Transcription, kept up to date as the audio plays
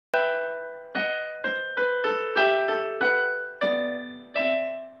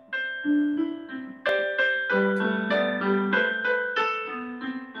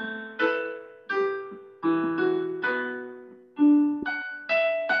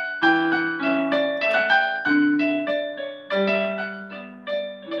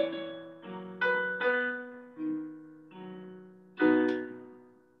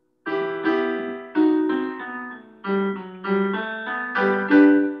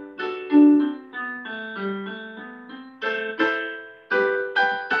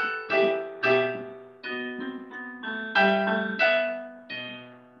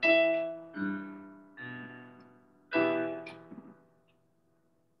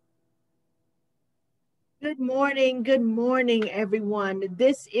Good morning, everyone.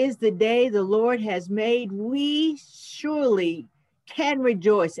 This is the day the Lord has made. We surely can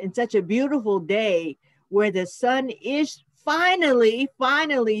rejoice in such a beautiful day where the sun is finally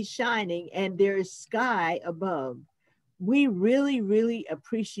shining and there is sky above. We really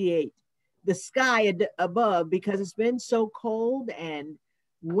appreciate the sky above because it's been so cold and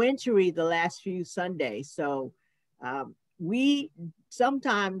wintry the last few Sundays. So we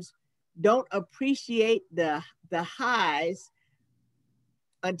sometimes don't appreciate the highs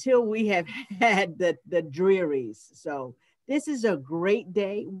until we have had the drearies. So this is a great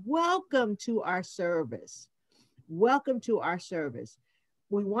day. Welcome to our service. Welcome to our service.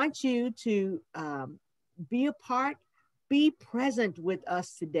 We want you to be a part, be present with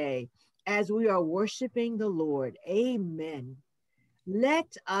us today as we are worshiping the Lord. Amen.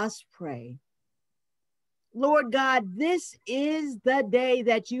 Let us pray. Lord God, this is the day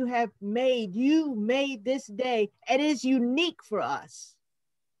that you have made. You made this day, and it is unique for us.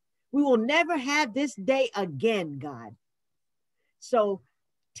 We will never have this day again, God. So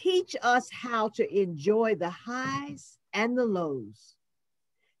teach us how to enjoy the highs and the lows.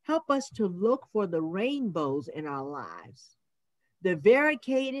 Help us to look for the rainbows in our lives, the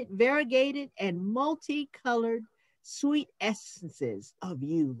variegated and multicolored sweet essences of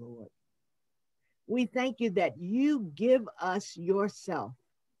you, Lord. We thank you that you give us yourself.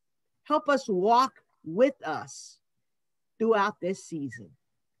 Help us walk with us throughout this season.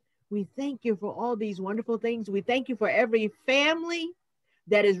 We thank you for all these wonderful things. We thank you for every family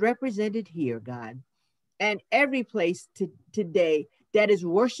that is represented here, God, and every place today that is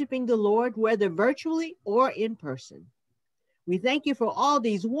worshiping the Lord, whether virtually or in person. We thank you for all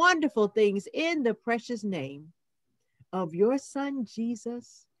these wonderful things in the precious name of your Son,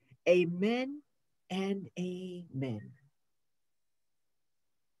 Jesus. Amen and amen.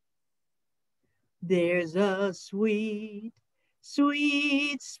 There's a sweet,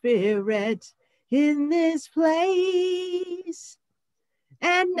 sweet spirit in this place,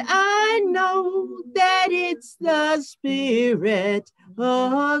 and I know that it's the Spirit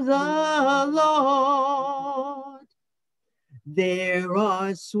of the Lord. There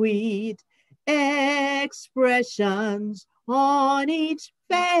are sweet expressions on each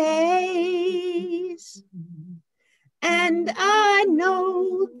face, and I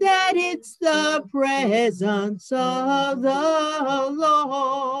know that it's the presence of the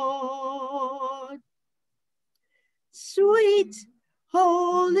Lord. Sweet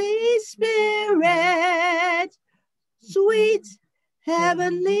Holy Spirit, sweet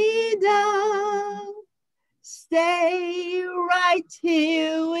heavenly dove, stay right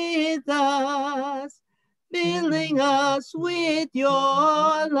here with us, filling us with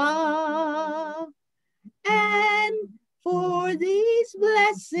your love. And for these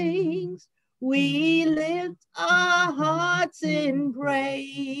blessings, we lift our hearts in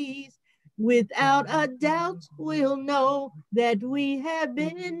praise. Without a doubt, we'll know that we have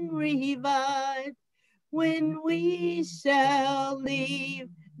been revived when we shall leave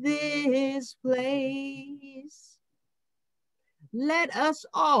this place. Let us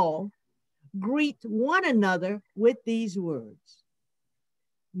all greet one another with these words.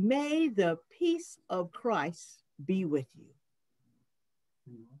 May the peace of Christ be with you.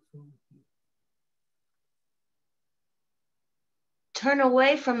 Turn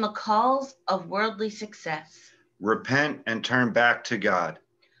away from the calls of worldly success. Repent and turn back to God.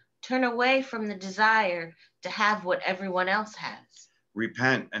 Turn away from the desire to have what everyone else has.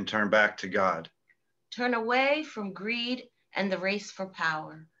 Repent and turn back to God. Turn away from greed and the race for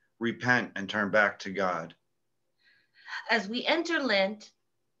power. Repent and turn back to God. As we enter Lent,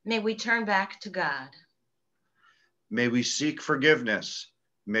 may we turn back to God. May we seek forgiveness.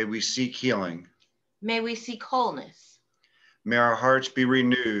 May we seek healing. May we seek wholeness. May our hearts be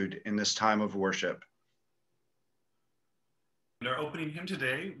renewed in this time of worship. And our opening hymn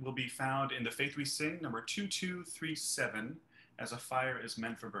today will be found in the Faith We Sing, number 2237, as a fire is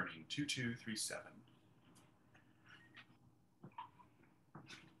meant for burning. 2237.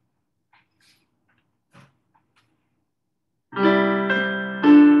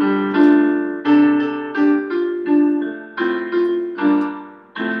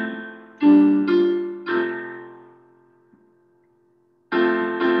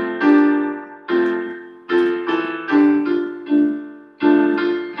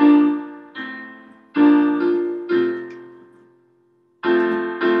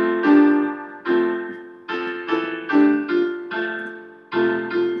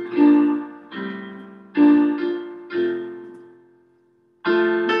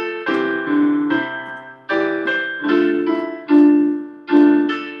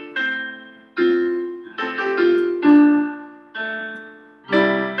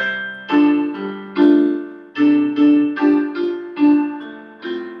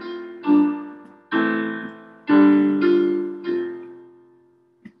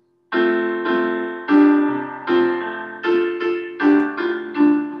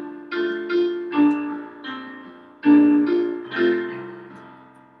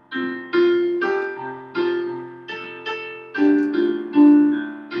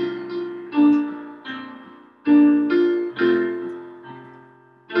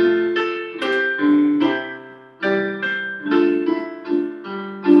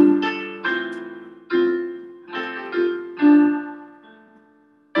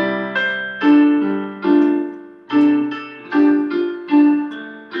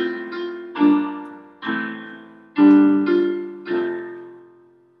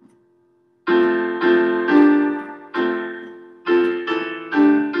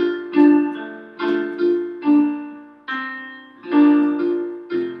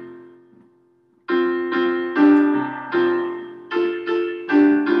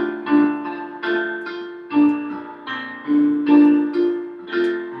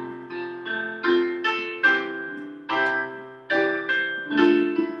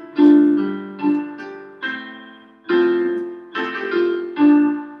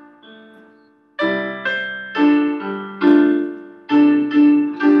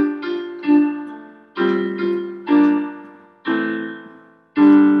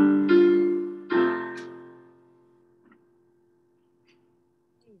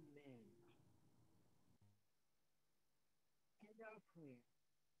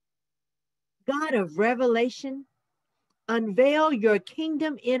 God of revelation, unveil your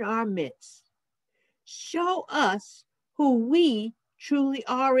kingdom in our midst. Show us who we truly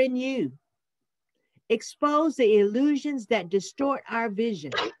are in you. Expose the illusions that distort our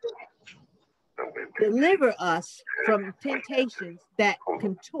vision. Deliver us from temptations that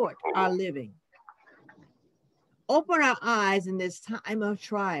contort our living. Open our eyes in this time of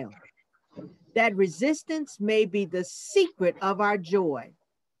trial, that resistance may be the secret of our joy,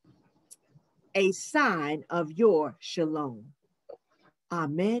 a sign of your shalom.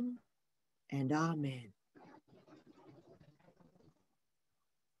 Amen and amen.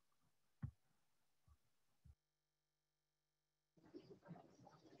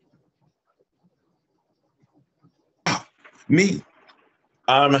 Me,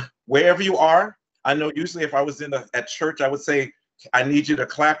 wherever you are, I know usually if I was at church, I would say, I need you to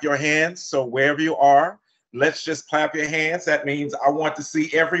clap your hands. So wherever you are, let's just clap your hands. That means I want to see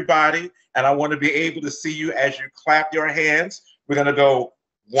everybody, and I want to be able to see you as you clap your hands. We're going to go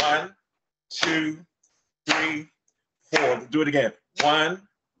 1, 2, 3, 4. Do it again. 1,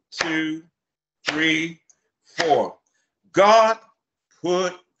 2, 3, 4. God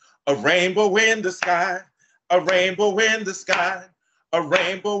put a rainbow in the sky, a rainbow in the sky, a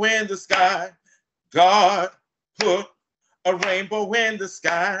rainbow in the sky. God put a rainbow in the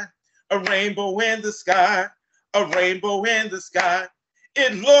sky, a rainbow in the sky, a rainbow in the sky.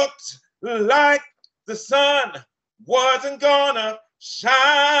 It looked like the sun wasn't gonna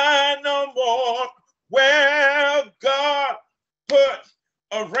shine no more. Well, God put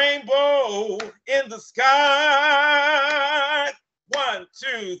a rainbow in the sky. 1,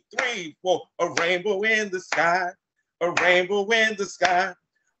 2, 3, 4. A rainbow in the sky, a rainbow in the sky,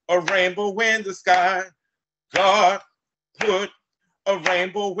 a rainbow in the sky. God put a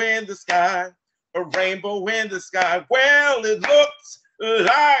rainbow in the sky, a rainbow in the sky. Well, it looked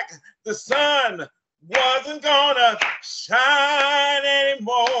like the sun wasn't gonna shine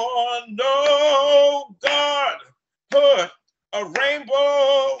anymore. No, God put a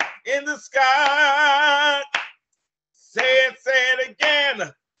rainbow in the sky. Say it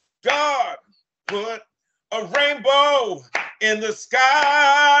again. God put a rainbow in the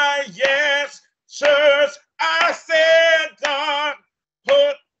sky. Yes, church, I said God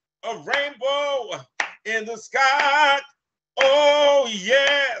put a rainbow in the sky. Oh,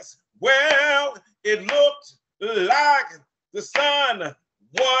 yes. Well, it looked like the sun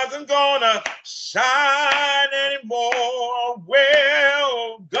wasn't gonna shine anymore.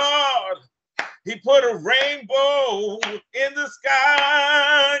 Well, God, he put a rainbow in the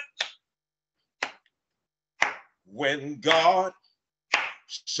sky. When God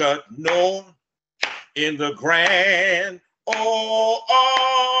shut Noah in the grand, God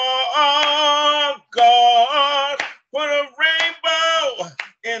put a rainbow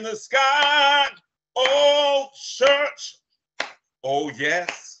in the sky. Oh, church, oh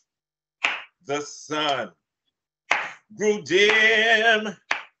yes, the sun grew dim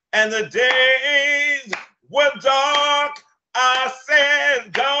and the days were dark. I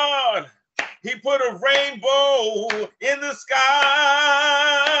said, God, he put a rainbow in the sky.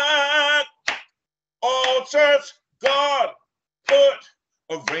 Oh, church, God put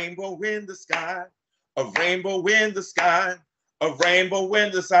a rainbow in the sky, a rainbow in the sky, a rainbow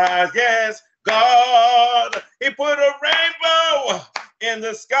in the sky. Yes, God, he put a rainbow in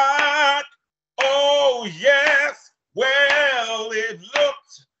the sky. Oh, yes. Well, it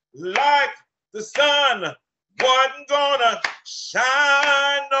looked like the sun wasn't gonna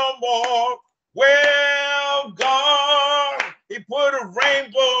shine no more. Well, God, he put a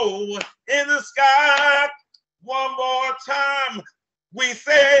rainbow in the sky. One more time, we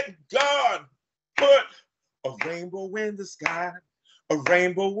said, God, put a rainbow in the sky, a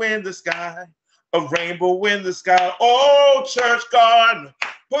rainbow in the sky, a rainbow in the sky. Oh, church, God,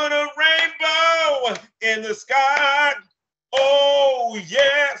 put a rainbow in the sky. Oh,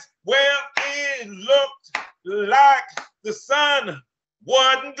 yes. Well, it looked like the sun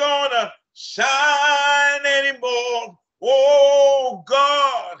wasn't gonna shine anymore. Oh,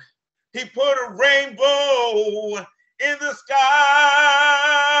 God, he put a rainbow in the sky.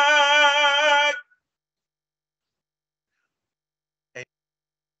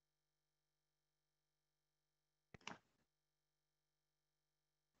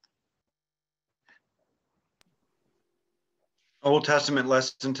 Old Testament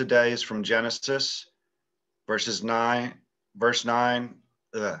lesson today is from Genesis,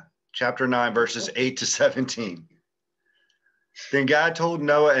 chapter 9, verses 8 to 17. Then God told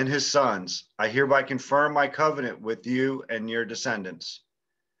Noah and his sons, I hereby confirm my covenant with you and your descendants,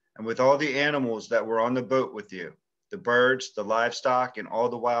 and with all the animals that were on the boat with you, the birds, the livestock, and all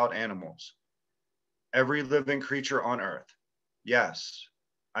the wild animals, every living creature on earth. Yes,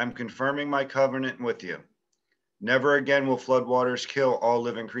 I'm confirming my covenant with you. Never again will floodwaters kill all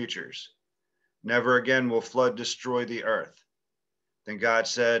living creatures. Never again will flood destroy the earth. Then God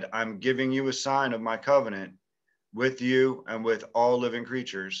said, I'm giving you a sign of my covenant with you and with all living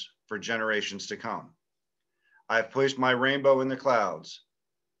creatures for generations to come. I have placed my rainbow in the clouds.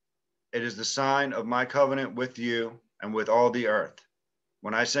 It is the sign of my covenant with you and with all the earth.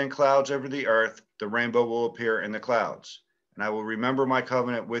 When I send clouds over the earth, the rainbow will appear in the clouds, and I will remember my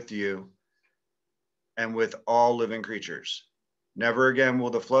covenant with you and with all living creatures. Never again will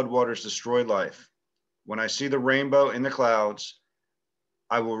the floodwaters destroy life. When I see the rainbow in the clouds,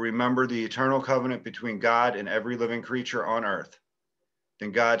 I will remember the eternal covenant between God and every living creature on earth.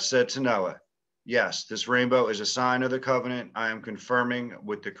 Then God said to Noah, yes, this rainbow is a sign of the covenant I am confirming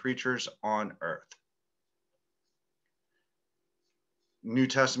with the creatures on earth. New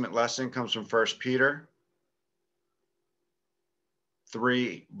Testament lesson comes from 1 Peter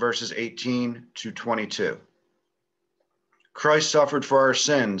 3, verses 18 to 22. Christ suffered for our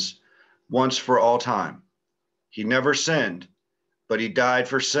sins once for all time. He never sinned, but he died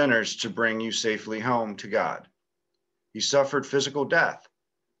for sinners to bring you safely home to God. He suffered physical death,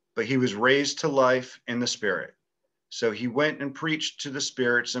 but he was raised to life in the spirit. So he went and preached to the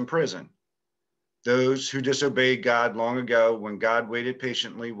spirits in prison, those who disobeyed God long ago when God waited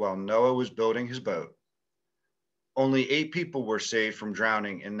patiently while Noah was building his boat. Only 8 people were saved from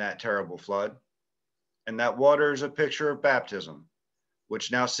drowning in that terrible flood. And that water is a picture of baptism,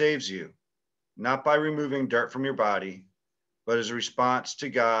 which now saves you, not by removing dirt from your body, but as a response to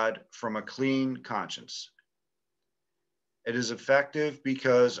God from a clean conscience. It is effective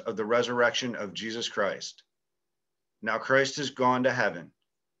because of the resurrection of Jesus Christ. Now Christ has gone to heaven.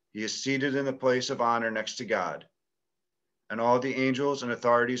 He is seated in the place of honor next to God, and all the angels and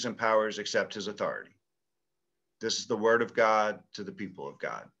authorities and powers accept his authority. This is the word of God to the people of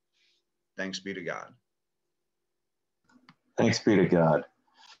God. Thanks be to God. Thanks be to God.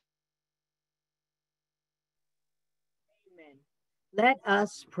 Amen. Let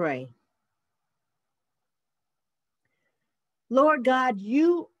us pray. Lord God,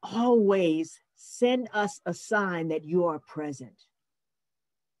 you always send us a sign that you are present.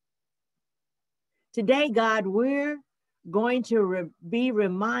 Today, God, we're going to be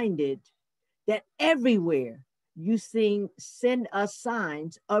reminded that everywhere you send us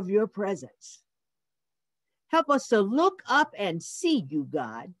signs of your presence. Help us to look up and see you,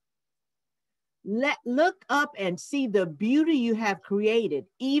 God. Look up and see the beauty you have created,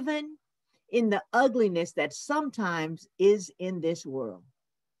 even in the ugliness that sometimes is in this world.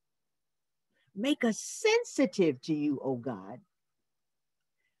 Make us sensitive to you, oh God.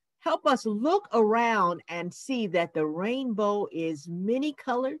 Help us look around and see that the rainbow is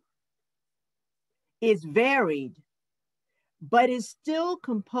many-colored, is varied, but is still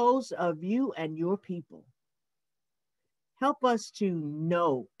composed of you and your people. Help us to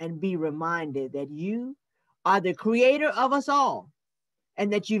know and be reminded that you are the creator of us all,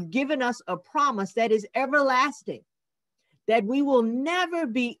 and that you've given us a promise that is everlasting, that we will never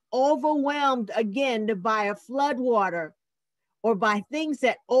be overwhelmed again by a flood water or by things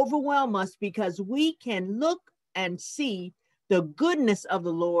that overwhelm us, because we can look and see the goodness of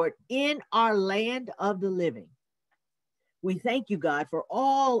the Lord in our land of the living. We thank you, God, for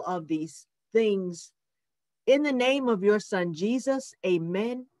all of these things. In the name of your Son, Jesus,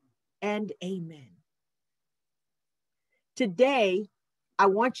 amen and amen. Today, I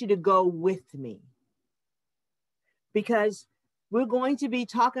want you to go with me, because we're going to be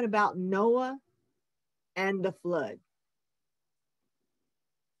talking about Noah and the flood.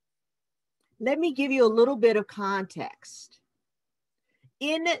 Let me give you a little bit of context.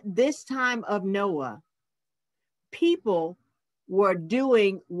 In this time of Noah, people were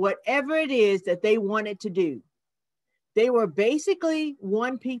doing whatever it is that they wanted to do. They were basically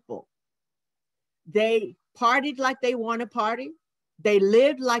one people. They partied like they wanted to party. They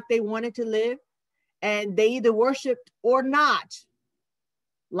lived like they wanted to live. And they either worshiped or not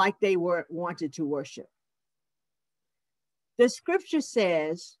like they wanted to worship. The scripture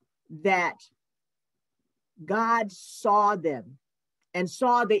says that God saw them and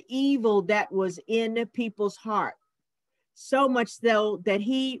saw the evil that was in the people's heart, so much so that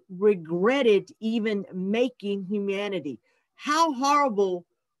he regretted even making humanity. How horrible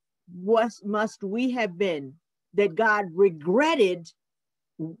must we have been that God regretted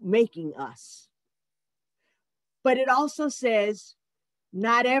making us? But it also says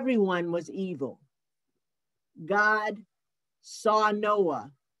not everyone was evil. God saw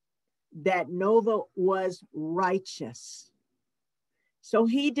Noah, that Noah was righteous. So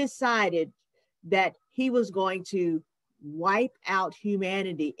he decided that he was going to wipe out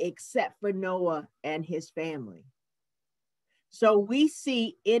humanity except for Noah and his family. So we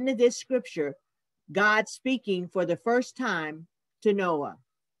see in this scripture, God speaking for the first time to Noah.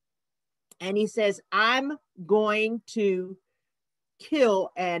 And he says, I'm going to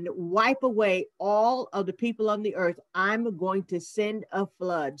kill and wipe away all of the people on the earth. I'm going to send a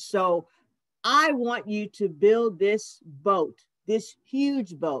flood. So I want you to build this boat, this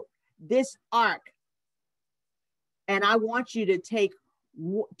huge boat, this ark. And I want you to take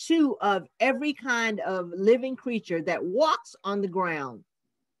 2 of every kind of living creature that walks on the ground.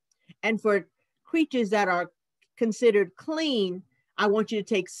 And for creatures that are considered clean, I want you to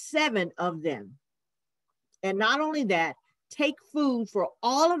take 7 of them. And not only that, take food for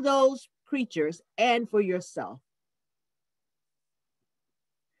all of those creatures and for yourself.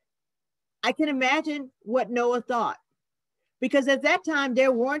 I can imagine what Noah thought, because at that time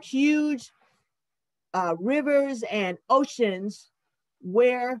there weren't huge rivers and oceans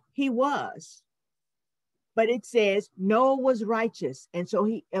where he was. But it says Noah was righteous, and so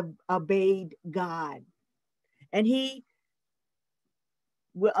he obeyed God. And he,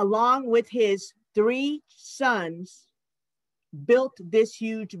 along with his 3 sons, built this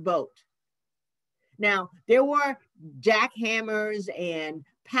huge boat. Now, there were jackhammers and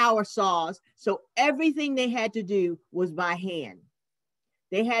power saws, so everything they had to do was by hand.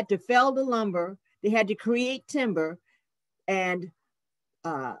 They had to fell the lumber, they had to create timber, and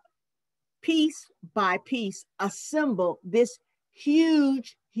piece by piece assemble this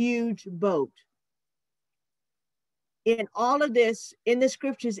huge, huge boat. In all of this, in the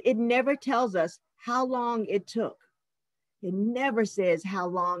scriptures, it never tells us how long it took. It never says how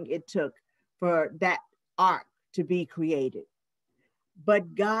long it took for that ark to be created.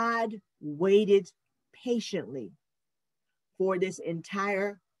 But God waited patiently for this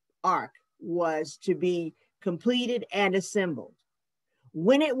entire ark was to be completed and assembled.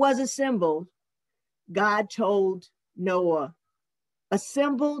 When it was assembled, God told Noah,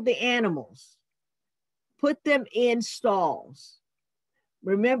 assemble the animals, put them in stalls.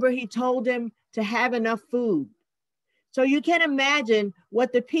 Remember, he told him to have enough food. So you can imagine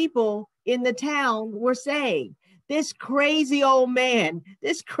what the people in the town were saying. this crazy old man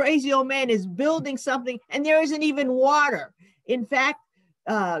is building something and there isn't even water. In fact,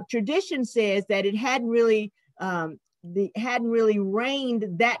 tradition says that it hadn't really rained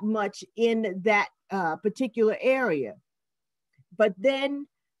that much in that particular area. But then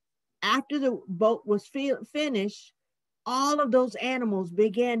after the boat was finished, all of those animals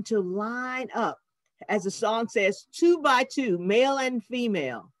began to line up, as the song says, 2 by 2, male and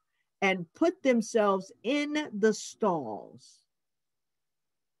female, and put themselves in the stalls.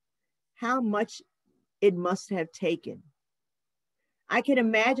 How much it must have taken. I can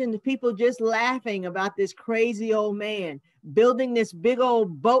imagine the people just laughing about this crazy old man building this big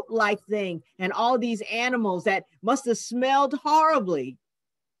old boat-like thing and all these animals that must have smelled horribly,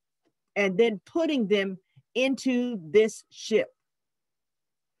 and then putting them into this ship.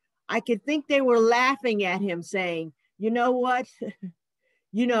 I could think they were laughing at him saying, you know what?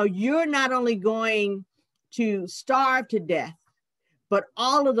 You're not only going to starve to death, but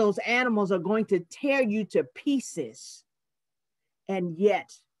all of those animals are going to tear you to pieces. And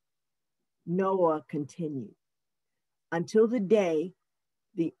yet Noah continued until the day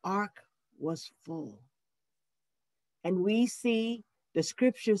the ark was full. And we see the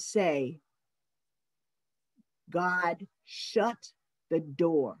scriptures say, God shut the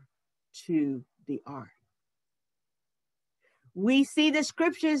door to the ark. We see the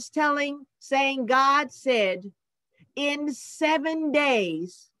scriptures saying God said, in 7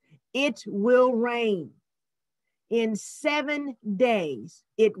 days it will rain. In 7 days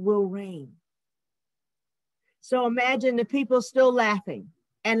it will rain. So imagine the people still laughing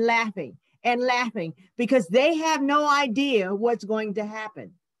and laughing and laughing because they have no idea what's going to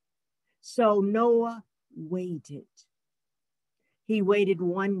happen. So Noah waited. He waited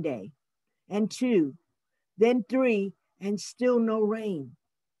 1 day and 2, then 3, and still no rain.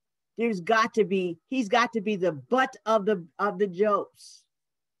 He's got to be the butt of the jokes.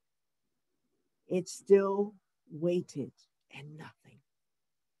 It still waited and nothing.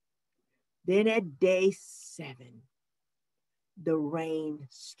 Then at day 7, the rain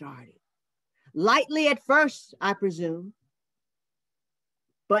started. Lightly at first, I presume,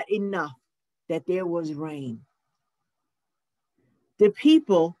 but enough that there was rain. The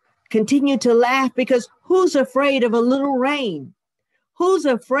people continued to laugh because who's afraid of a little rain? Who's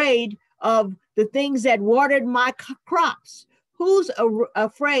afraid of the things that watered my crops? Who's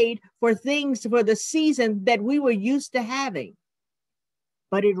afraid for things for the season that we were used to having?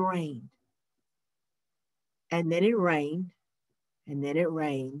 But it rained. And then it rained, and then it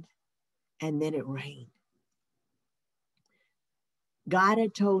rained, and then it rained. God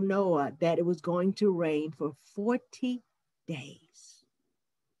had told Noah that it was going to rain for 40 days.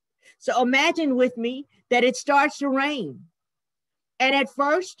 So imagine with me that it starts to rain. And at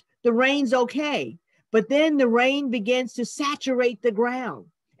first, the rain's okay. But then the rain begins to saturate the ground.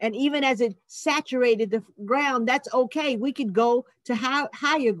 And even as it saturated the ground, that's okay. We could go to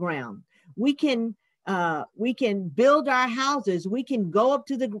higher ground. We can build our houses. We can go up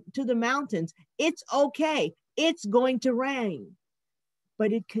to the mountains. It's okay. It's going to rain.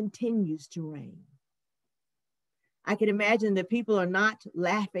 But it continues to rain. I can imagine that people are not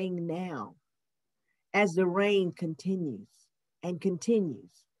laughing now as the rain continues and continues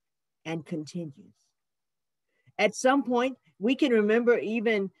and continues. At some point, we can remember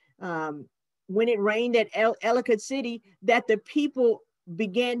even when it rained at Ellicott City, that the people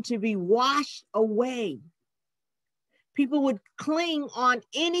began to be washed away. People would cling on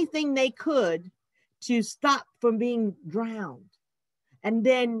anything they could to stop from being drowned. And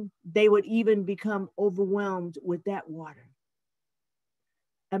then they would even become overwhelmed with that water.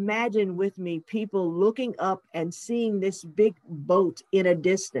 Imagine with me people looking up and seeing this big boat in a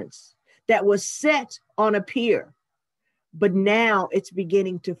distance that was set on a pier, but now it's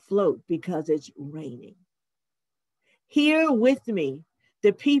beginning to float because it's raining. Here with me,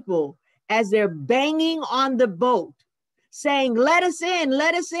 the people, as they're banging on the boat, saying, let us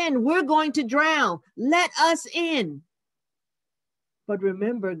in, we're going to drown, let us in. But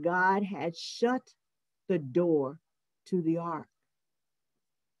remember, God had shut the door to the ark.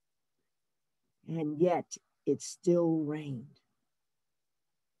 And yet it still rained.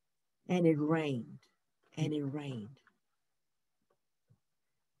 And it rained, and it rained.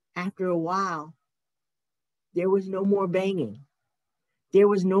 After a while, there was no more banging. There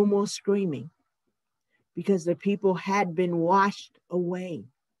was no more screaming because the people had been washed away.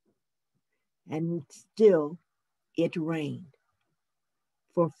 And still it rained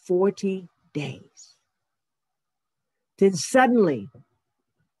for 40 days. Then suddenly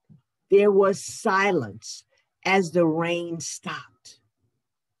there was silence as the rain stopped.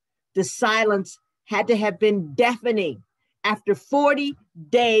 The silence had to have been deafening after 40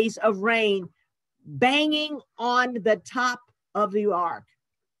 days of rain banging on the top of the ark.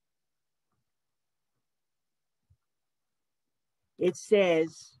 It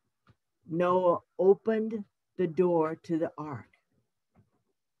says Noah opened the door to the ark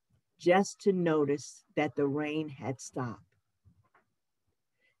just to notice that the rain had stopped.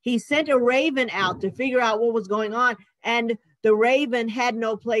 He sent a raven out to figure out what was going on, and the raven had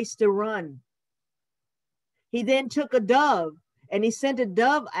no place to run. He then took a dove and he sent a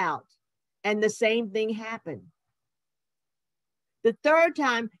dove out, and the same thing happened. The third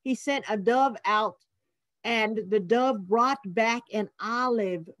time he sent a dove out, and the dove brought back an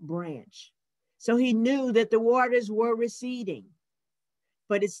olive branch. So he knew that the waters were receding,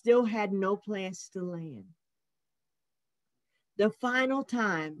 but it still had no place to land. The final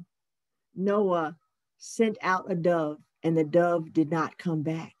time, Noah sent out a dove, and the dove did not come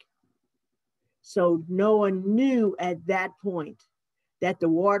back. So Noah knew at that point that the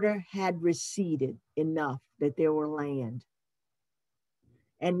water had receded enough that there were land.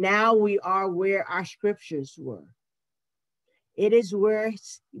 And now we are where our scriptures were. It is where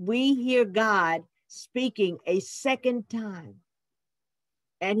we hear God speaking a second time.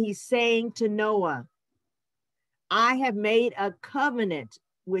 And he's saying to Noah, I have made a covenant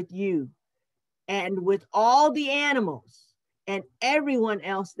with you and with all the animals and everyone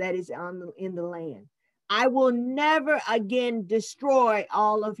else that is in the land. I will never again destroy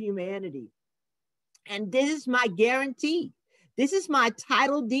all of humanity. And this is my guarantee. This is my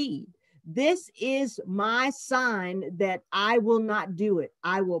title deed. This is my sign that I will not do it.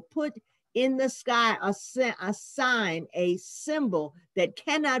 I will put in the sky a sign, a symbol that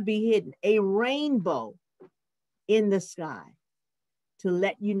cannot be hidden, a rainbow in the sky to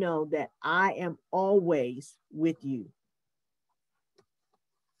let you know that I am always with you.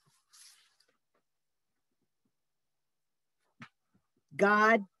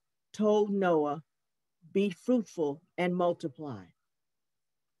 God told Noah, be fruitful and multiply.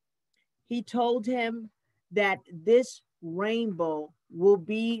 He told him that this rainbow will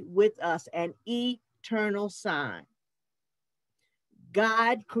be with us, an eternal sign.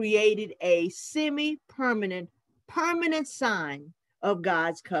 God created a semi-permanent, permanent sign of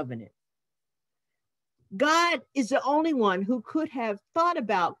God's covenant. God is the only one who could have thought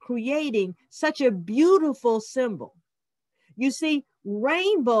about creating such a beautiful symbol. You see,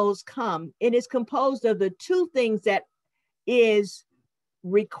 rainbows come, it is composed of the two things that is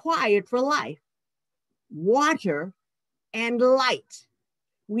required for life, water and light.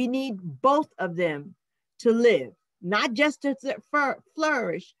 We need both of them to live, not just to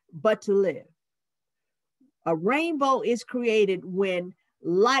flourish, but to live. A rainbow is created when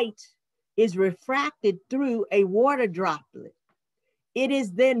light is refracted through a water droplet. It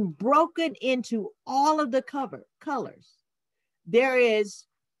is then broken into all of the colors. There is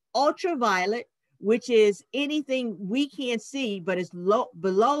ultraviolet, which is anything we can't see, but is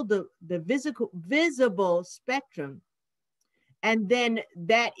below the visible spectrum. And then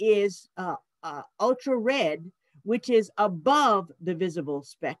that is ultra red, which is above the visible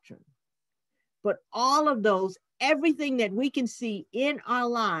spectrum. But all of those, everything that we can see in our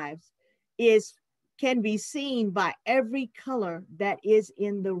lives can be seen by every color that is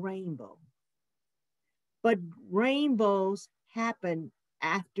in the rainbow. But rainbows happen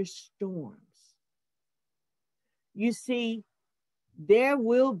after storms. You see, there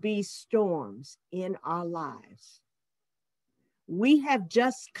will be storms in our lives. We have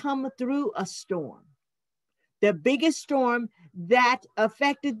just come through a storm, the biggest storm that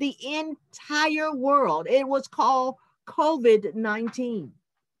affected the entire world. It was called COVID-19.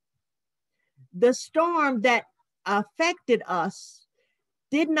 The storm that affected us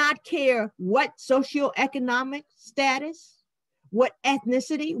did not care what socioeconomic status, what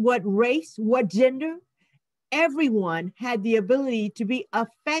ethnicity, what race, what gender. Everyone had the ability to be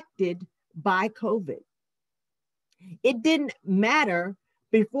affected by COVID. It didn't matter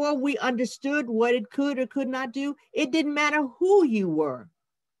before we understood what it could or could not do. It didn't matter who you were.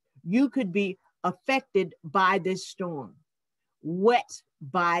 You could be affected by this storm, wet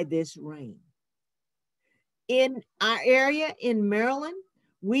by this rain. In our area in Maryland,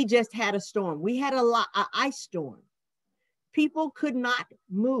 we just had a storm. We had an ice storm. People could not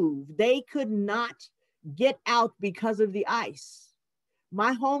move. They could not get out because of the ice.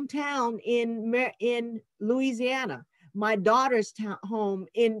 My hometown in Louisiana, my daughter's home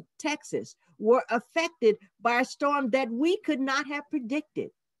in Texas were affected by a storm that we could not have predicted.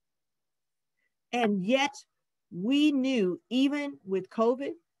 And yet we knew, even with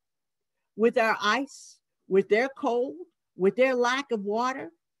COVID, with our ice, with their cold, with their lack of water,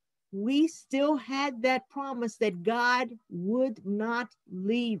 we still had that promise that God would not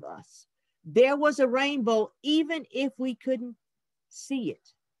leave us. There was a rainbow, even if we couldn't see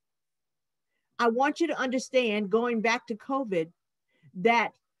it. I want you to understand, going back to COVID,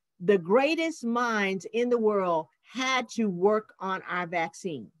 that the greatest minds in the world had to work on our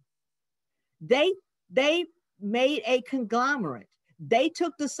vaccine. They made a conglomerate. They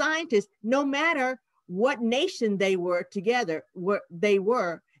took the scientists, no matter what nation they were together,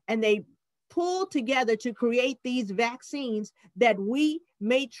 and they pulled together to create these vaccines that we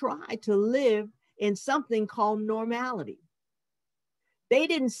may try to live in something called normality. They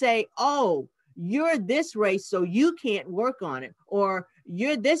didn't say, oh, you're this race, so you can't work on it, or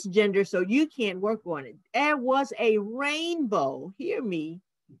you're this gender, so you can't work on it. There was a rainbow, hear me,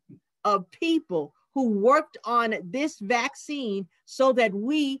 of people who worked on this vaccine so that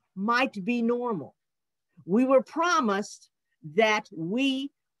we might be normal. We were promised that we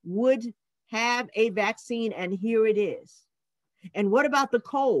would have a vaccine, and here it is. And what about the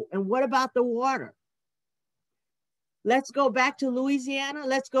coal? And what about the water? Let's go back to Louisiana.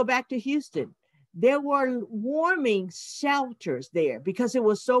 Let's go back to Houston. There were warming shelters there because it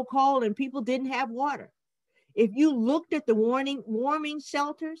was so cold and people didn't have water. If you looked at the warming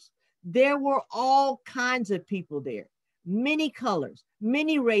shelters, there were all kinds of people there, many colors,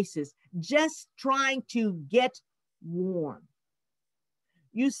 many races, just trying to get warm.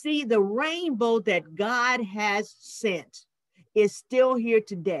 You see, the rainbow that God has sent is still here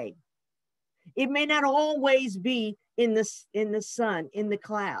today. It may not always be in the sun, in the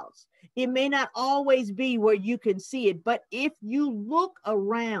clouds. It may not always be where you can see it, but if you look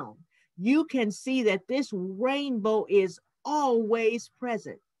around, you can see that this rainbow is always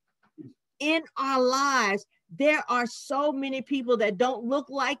present. In our lives, there are so many people that don't look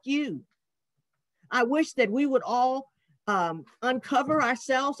like you. I wish that we would all uncover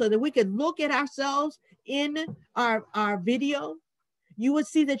ourselves so that we could look at ourselves in our video. You would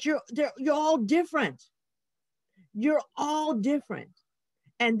see that you're all different. You're all different.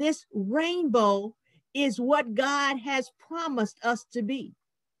 And this rainbow is what God has promised us to be.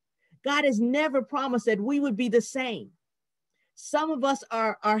 God has never promised that we would be the same. Some of us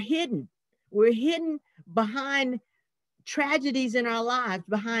are hidden. We're hidden behind tragedies in our lives,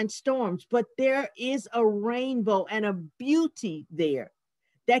 behind storms, but there is a rainbow and a beauty there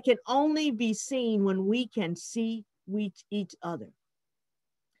that can only be seen when we can see each other.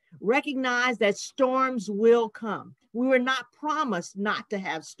 Recognize that storms will come. We were not promised not to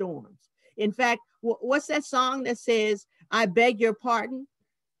have storms. In fact, what's that song that says, I beg your pardon?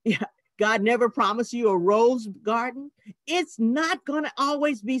 Yeah, God never promised you a rose garden. It's not going to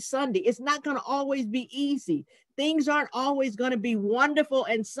always be Sunday. It's not going to always be easy. Things aren't always going to be wonderful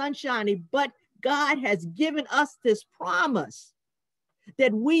and sunshiny, but God has given us this promise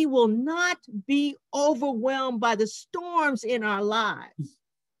that we will not be overwhelmed by the storms in our lives.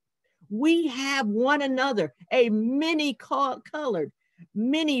 We have one another, a many colored,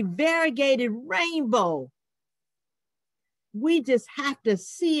 many variegated rainbow. We just have to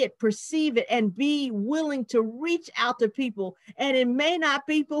see it, perceive it, and be willing to reach out to people. And it may not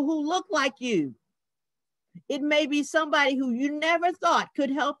be people who look like you. It may be somebody who you never thought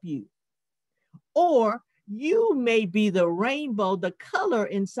could help you. Or you may be the rainbow, the color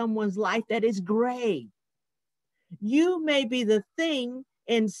in someone's life that is gray. You may be the thing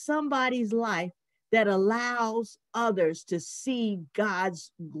in somebody's life that allows others to see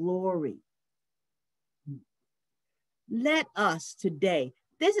God's glory. Let us today,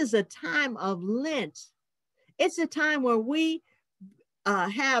 this is a time of Lent. It's a time where we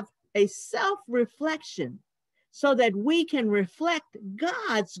have a self-reflection so that we can reflect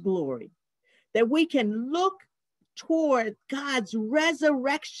God's glory, that we can look toward God's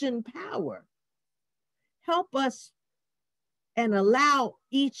resurrection power. Help us and allow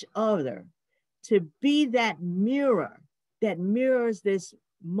each other to be that mirror that mirrors this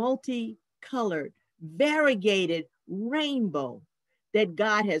multicolored, variegated rainbow that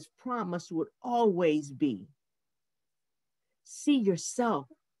God has promised would always be. See yourself,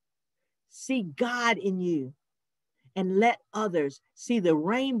 see God in you, and let others see the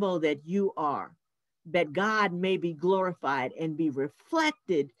rainbow that you are, that God may be glorified and be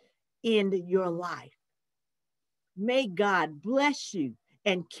reflected in your life. May God bless you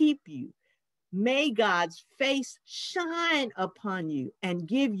and keep you. May God's face shine upon you and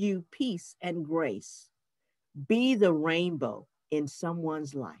give you peace and grace. Be the rainbow in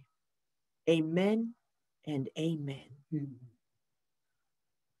someone's life. Amen and amen.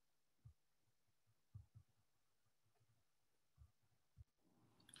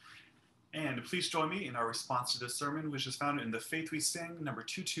 And please join me in our response to this sermon, which is found in the Faith We Sing, number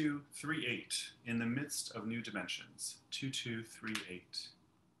 2238, In the Midst of New Dimensions. 2238.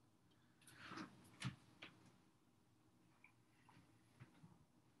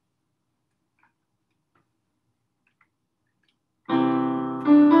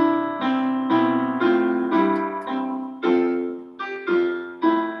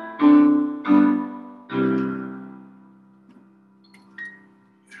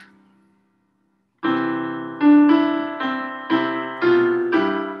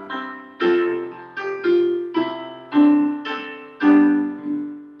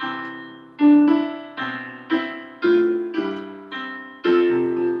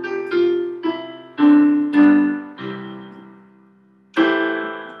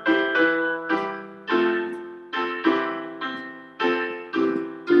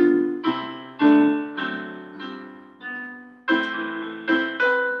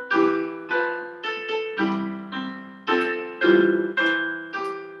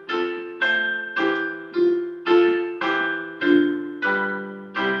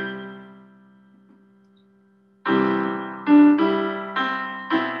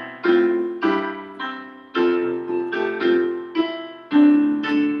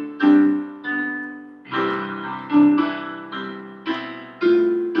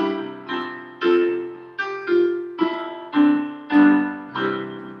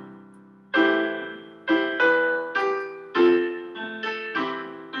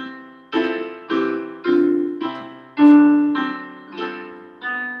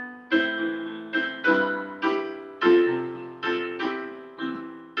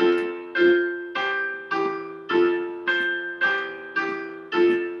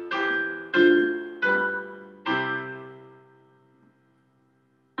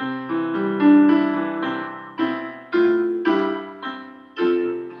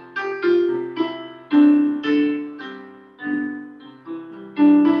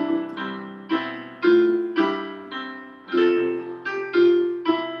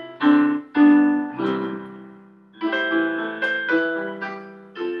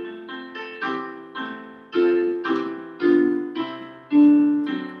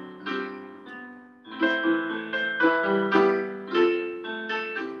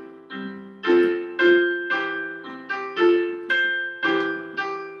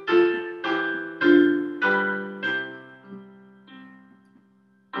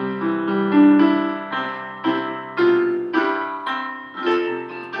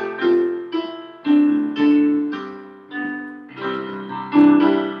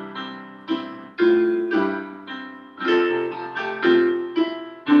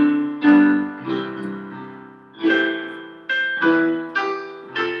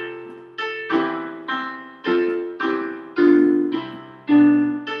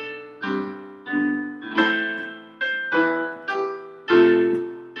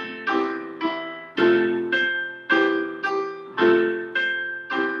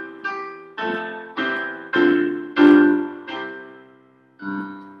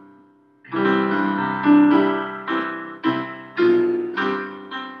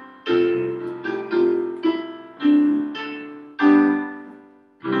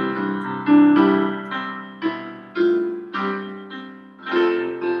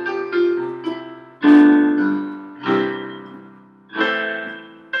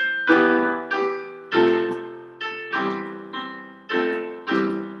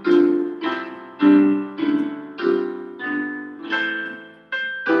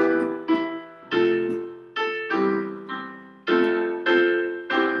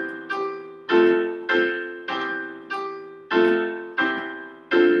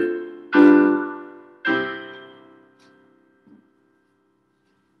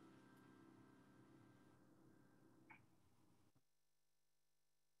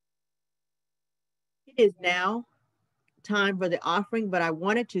 It is now time for the offering, but I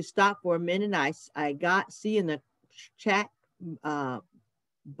wanted to stop for a minute. I see in the chat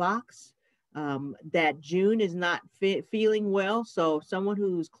box that June is not feeling well. So someone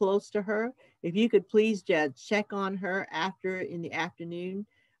who's close to her, if you could please just check on her in the afternoon.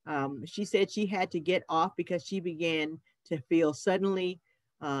 She said she had to get off because she began to feel suddenly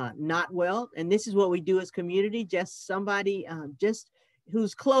not well. And this is what we do as community, just somebody just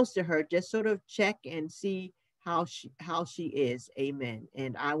who's close to her, just sort of check and see how she is. Amen.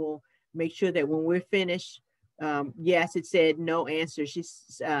 And I will make sure that when we're finished, yes, it said no answer.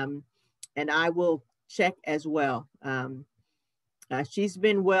 And I will check as well. She's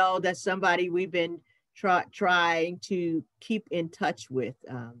been well. That's somebody we've been trying to keep in touch with.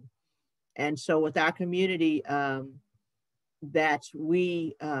 And so with our community, that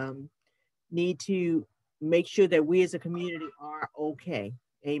we need to make sure that we as a community are okay.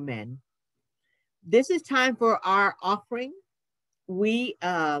 Amen. This is time for our offering. We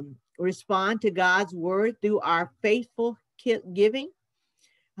respond to God's word through our faithful giving.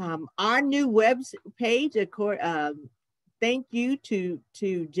 Our new web page, thank you to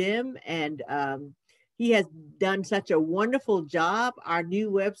Jim, and he has done such a wonderful job. Our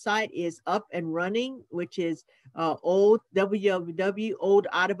new website is up and running, which is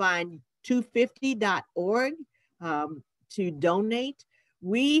www.oldotterbein250.org to donate.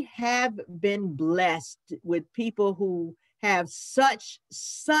 We have been blessed with people who have such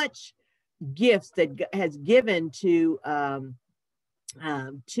gifts that has given to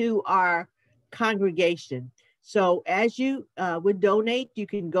our congregation. So as you would donate, you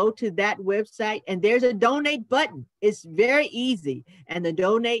can go to that website, and there's a donate button. It's very easy, and the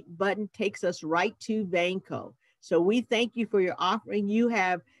donate button takes us right to Vanco. So we thank you for your offering. You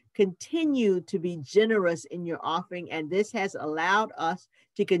have continued to be generous in your offering, and this has allowed us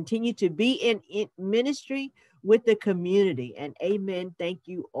to continue to be in ministry with the community. And amen. Thank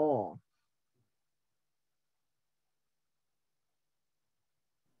you all.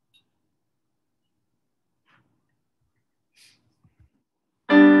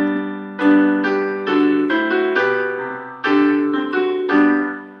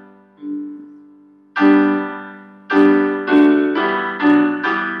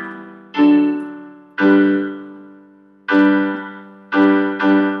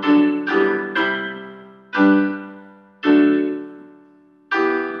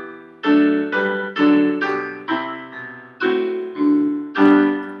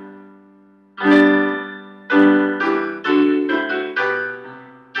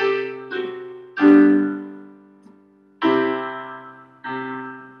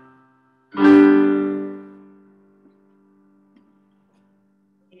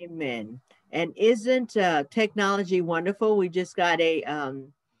 Amen. And isn't technology wonderful? We just got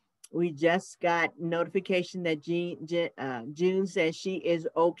notification that June says she is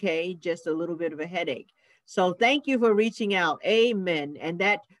okay, just a little bit of a headache. So thank you for reaching out. Amen. And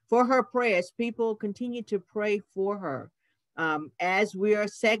that for her prayers, people continue to pray for her. As we are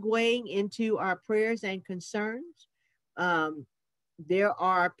segueing into our prayers and concerns, there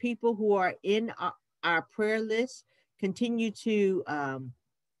are people who are in our prayer list. Continue to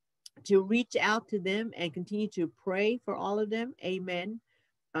reach out to them and continue to pray for all of them. Amen.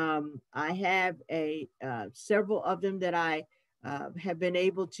 I have several of them that I have been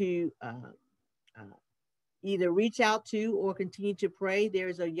able to either reach out to or continue to pray.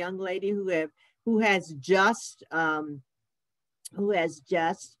 There's a young lady who has just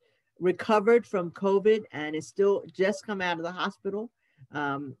recovered from COVID and is still just come out of the hospital.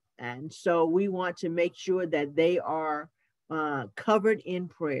 And so we want to make sure that they are covered in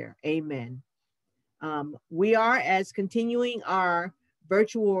prayer. Amen. We are continuing our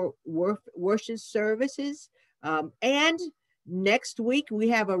virtual worship services. And next week, we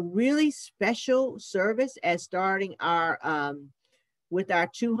have a really special service as starting with our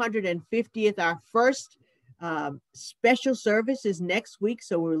 250th, our first special service is next week.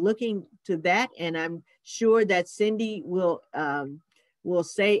 So we're looking to that. And I'm sure that Cindy will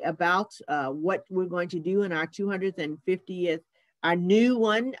say about what we're going to do in our 250th, our new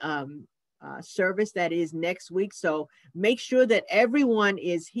one, service that is next week. So make sure that everyone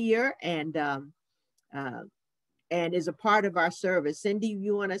is here and is a part of our service. Cindy,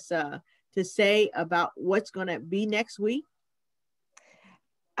 you want us to say about what's going to be next week?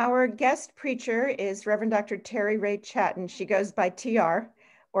 Our guest preacher is Reverend Dr. Terry Ray Chatton. She goes by TR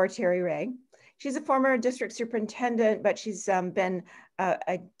or Terry Ray. She's a former district superintendent, but she's been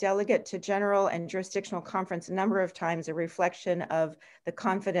a delegate to general and jurisdictional conference a number of times, a reflection of the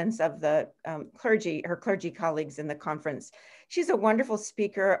confidence of the clergy, her clergy colleagues in the conference. She's a wonderful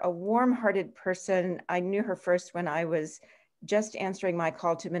speaker, a warm-hearted person. I knew her first when I was just answering my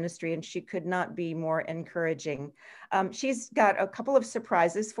call to ministry, and she could not be more encouraging. She's got a couple of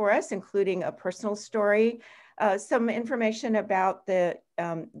surprises for us, including a personal story, some information about the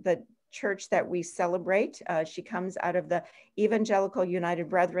church that we celebrate. She comes out of the Evangelical United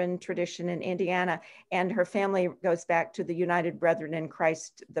Brethren tradition in Indiana, and her family goes back to the United Brethren in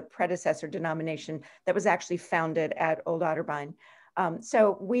Christ, the predecessor denomination that was actually founded at Old Otterbein.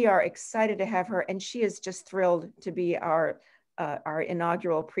 So we are excited to have her, and she is just thrilled to be our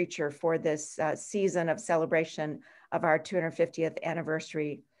inaugural preacher for this season of celebration of our 250th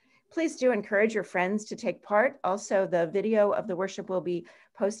anniversary. Please do encourage your friends to take part. Also, the video of the worship will be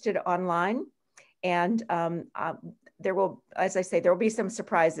posted online, and there will, as I say, there will be some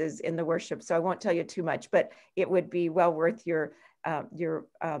surprises in the worship, so I won't tell you too much, but it would be well worth your your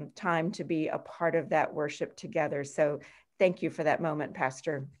time to be a part of that worship together. So thank you for that moment,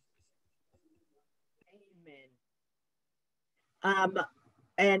 Pastor. Amen.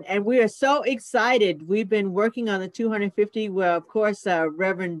 And we are so excited. We've been working on the 250. Well, of course,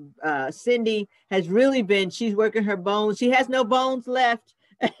 Reverend Cindy has really been, she's working her bones. She has no bones left.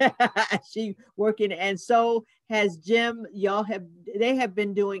 She working, and so has Jim. They have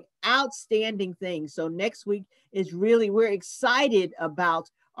been doing outstanding things. So next week is really, we're excited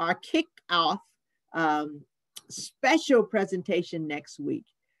about our kickoff special presentation next week.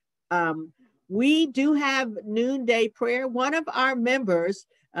 We do have noonday prayer. One of our members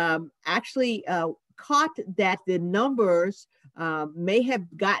actually caught that the numbers may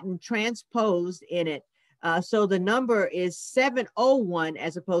have gotten transposed in it. So the number is 701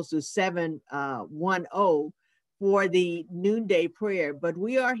 as opposed to 710 for the noonday prayer. But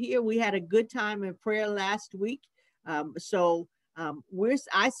we are here. We had a good time in prayer last week. I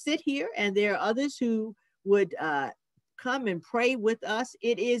sit here, and there are others who would come and pray with us.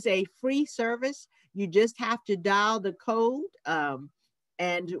 It is a free service. You just have to dial the code.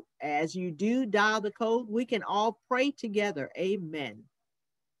 And as you do dial the code, we can all pray together. Amen.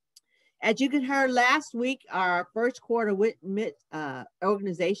 As you can hear last week, our first quarter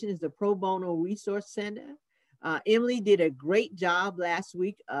organization is the Pro Bono Resource Center. Emily did a great job last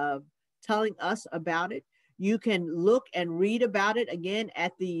week of telling us about it. You can look and read about it again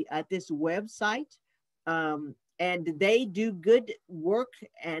at this website. And they do good work,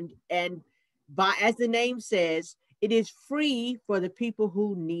 and as the name says, it is free for the people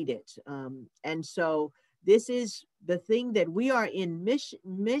who need it. And so this is the thing that we are in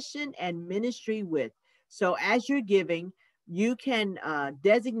mission and ministry with. So as you're giving, you can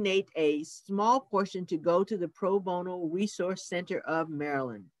designate a small portion to go to the Pro Bono Resource Center of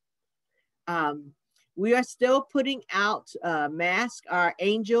Maryland. We are still putting out masks. Our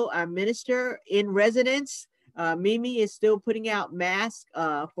angel, our minister in residence, Mimi, is still putting out masks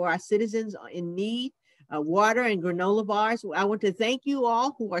for our citizens in need, water and granola bars. I want to thank you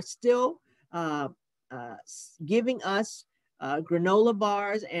all who are still giving us granola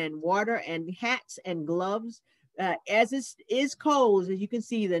bars and water and hats and gloves. As it is cold, as you can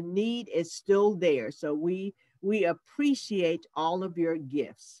see, the need is still there. So we appreciate all of your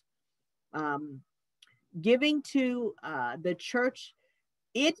gifts. Giving to the church,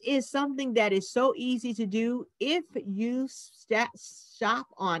 it is something that is so easy to do. If you shop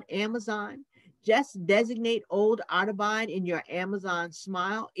on Amazon, just designate Old Otterbein in your Amazon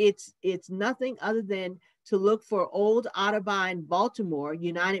Smile. It's nothing other than to look for Old Otterbein, Baltimore,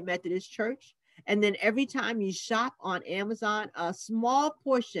 United Methodist Church. And then every time you shop on Amazon, a small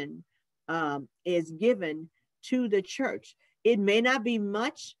portion is given to the church. It may not be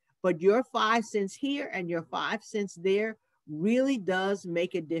much, but your 5 cents here and your 5 cents there really does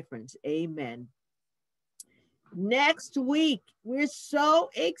make a difference. Amen. Next week, we're so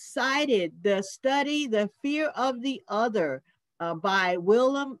excited. The study, The Fear of the Other, by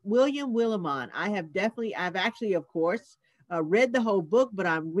William Willimon. I've actually, of course, read the whole book, but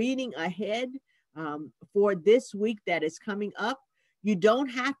I'm reading ahead for this week that is coming up. You don't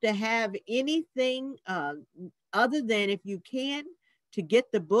have to have anything other than, if you can, to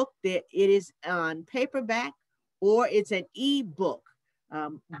get the book, that it is on paperback or it's an e-book.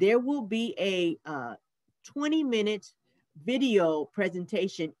 There will be a 20-minute video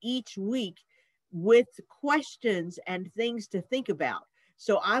presentation each week with questions and things to think about.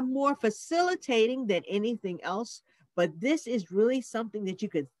 So I'm more facilitating than anything else, but this is really something that you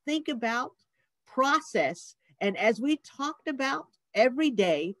could think about, process, and as we talked about every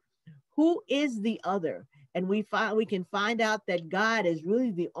day, who is the other? And we can find out that God is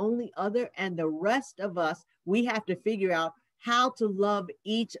really the only other, and the rest of us, we have to figure out how to love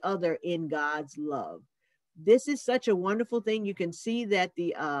each other in God's love. This is such a wonderful thing. You can see that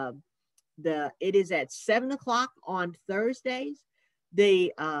it is at 7 o'clock on Thursdays.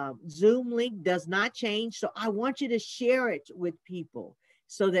 The Zoom link does not change. So I want you to share it with people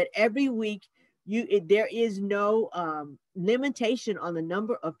so that every week there is no limitation on the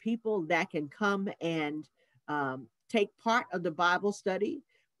number of people that can come and take part of the Bible study.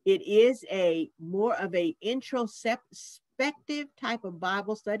 It is more of a introspective type of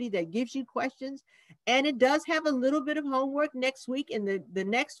Bible study that gives you questions. And it does have a little bit of homework next week. And the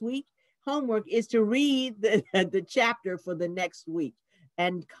next week homework is to read the chapter for the next week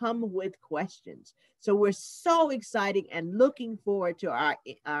and come with questions. So we're so excited and looking forward to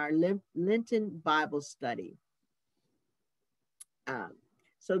our Lenten Bible study.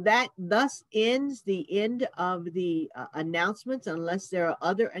 So that thus ends the end of the announcements, unless there are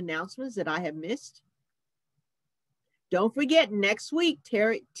other announcements that I have missed. Don't forget, next week,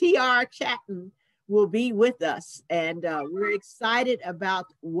 TR Chatton will be with us, and we're excited about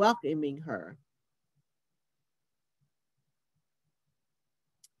welcoming her.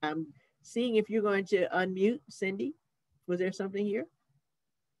 I'm seeing if you're going to unmute, Cindy. Was there something here?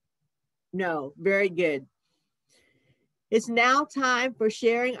 No, very good. It's now time for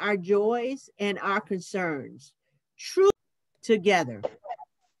sharing our joys and our concerns. Truly together.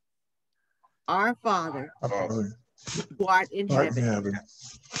 Our Father, who art in heaven,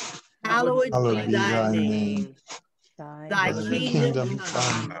 hallowed be thy name. Thy kingdom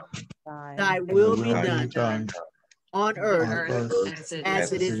come, thy will be done on earth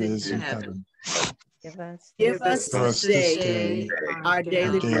as it is in heaven. Give us this day our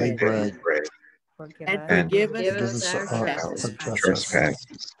daily bread. And forgive us our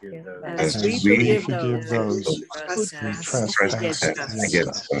trespasses, as we forgive those who trespass against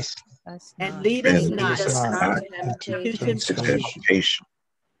us. And lead us not into temptation,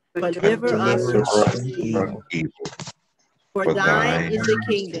 but deliver us from evil. For thine is the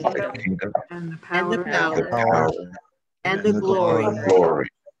kingdom, and the power, and the glory,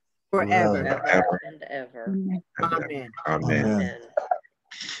 forever and ever. Amen. Amen.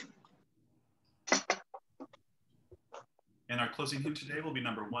 And our closing hymn today will be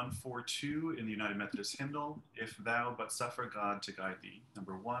number 142 in the United Methodist hymnal, If Thou But Suffer God to Guide Thee,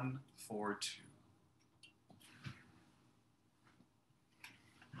 number 142.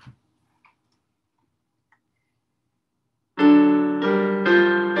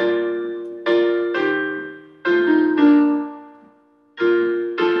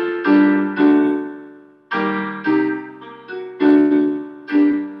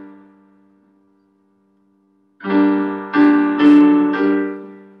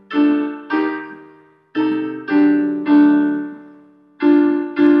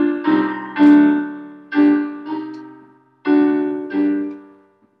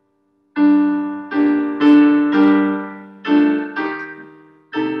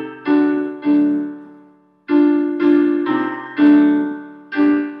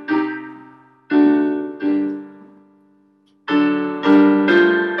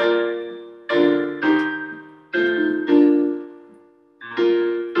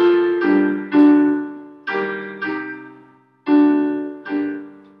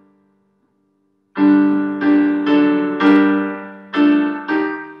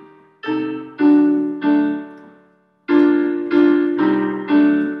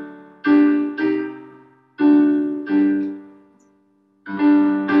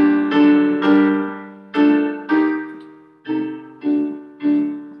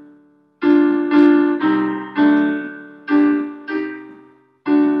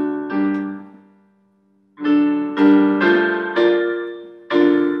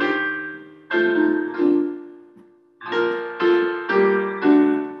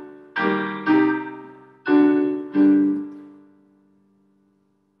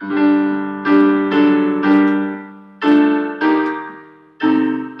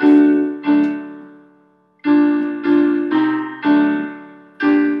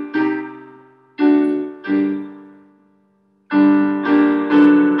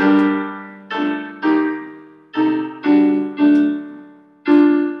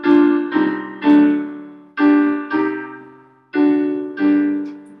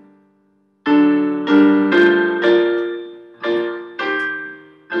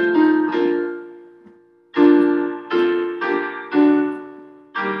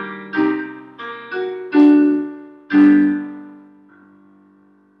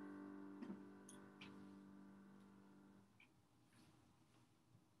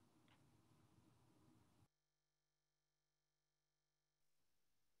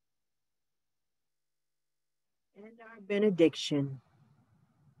 And our benediction.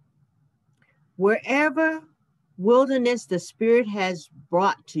 Wherever wilderness the Spirit has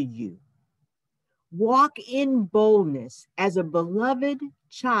brought to you, walk in boldness as a beloved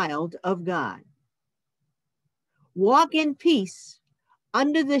child of God. Walk in peace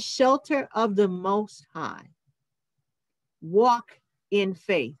under the shelter of the Most High. Walk in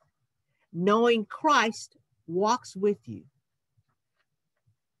faith, knowing Christ walks with you.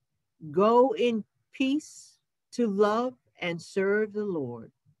 Go in peace to love and serve the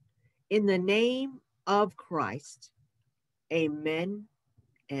Lord. In the name of Christ, amen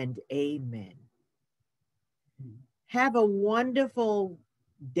and amen. Have a wonderful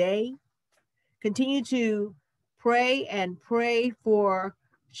day. Continue to pray for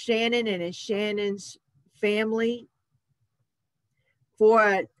Shannon and Shannon's family,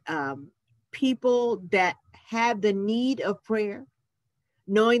 for people that have the need of prayer,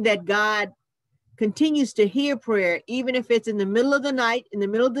 knowing that God continues to hear prayer, even if it's in the middle of the night, in the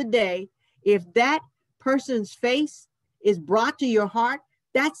middle of the day, if that person's face is brought to your heart,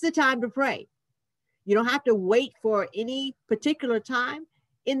 that's the time to pray. You don't have to wait for any particular time.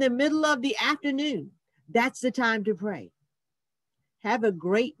 In the middle of the afternoon, that's the time to pray. Have a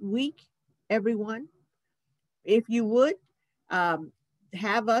great week, everyone. If you would,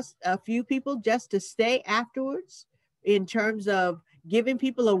 have us, a few people, just to stay afterwards in terms of giving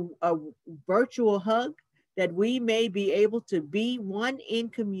people a virtual hug, that we may be able to be one in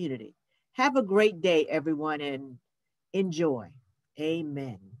community. Have a great day, everyone, and enjoy.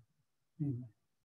 Amen. Amen.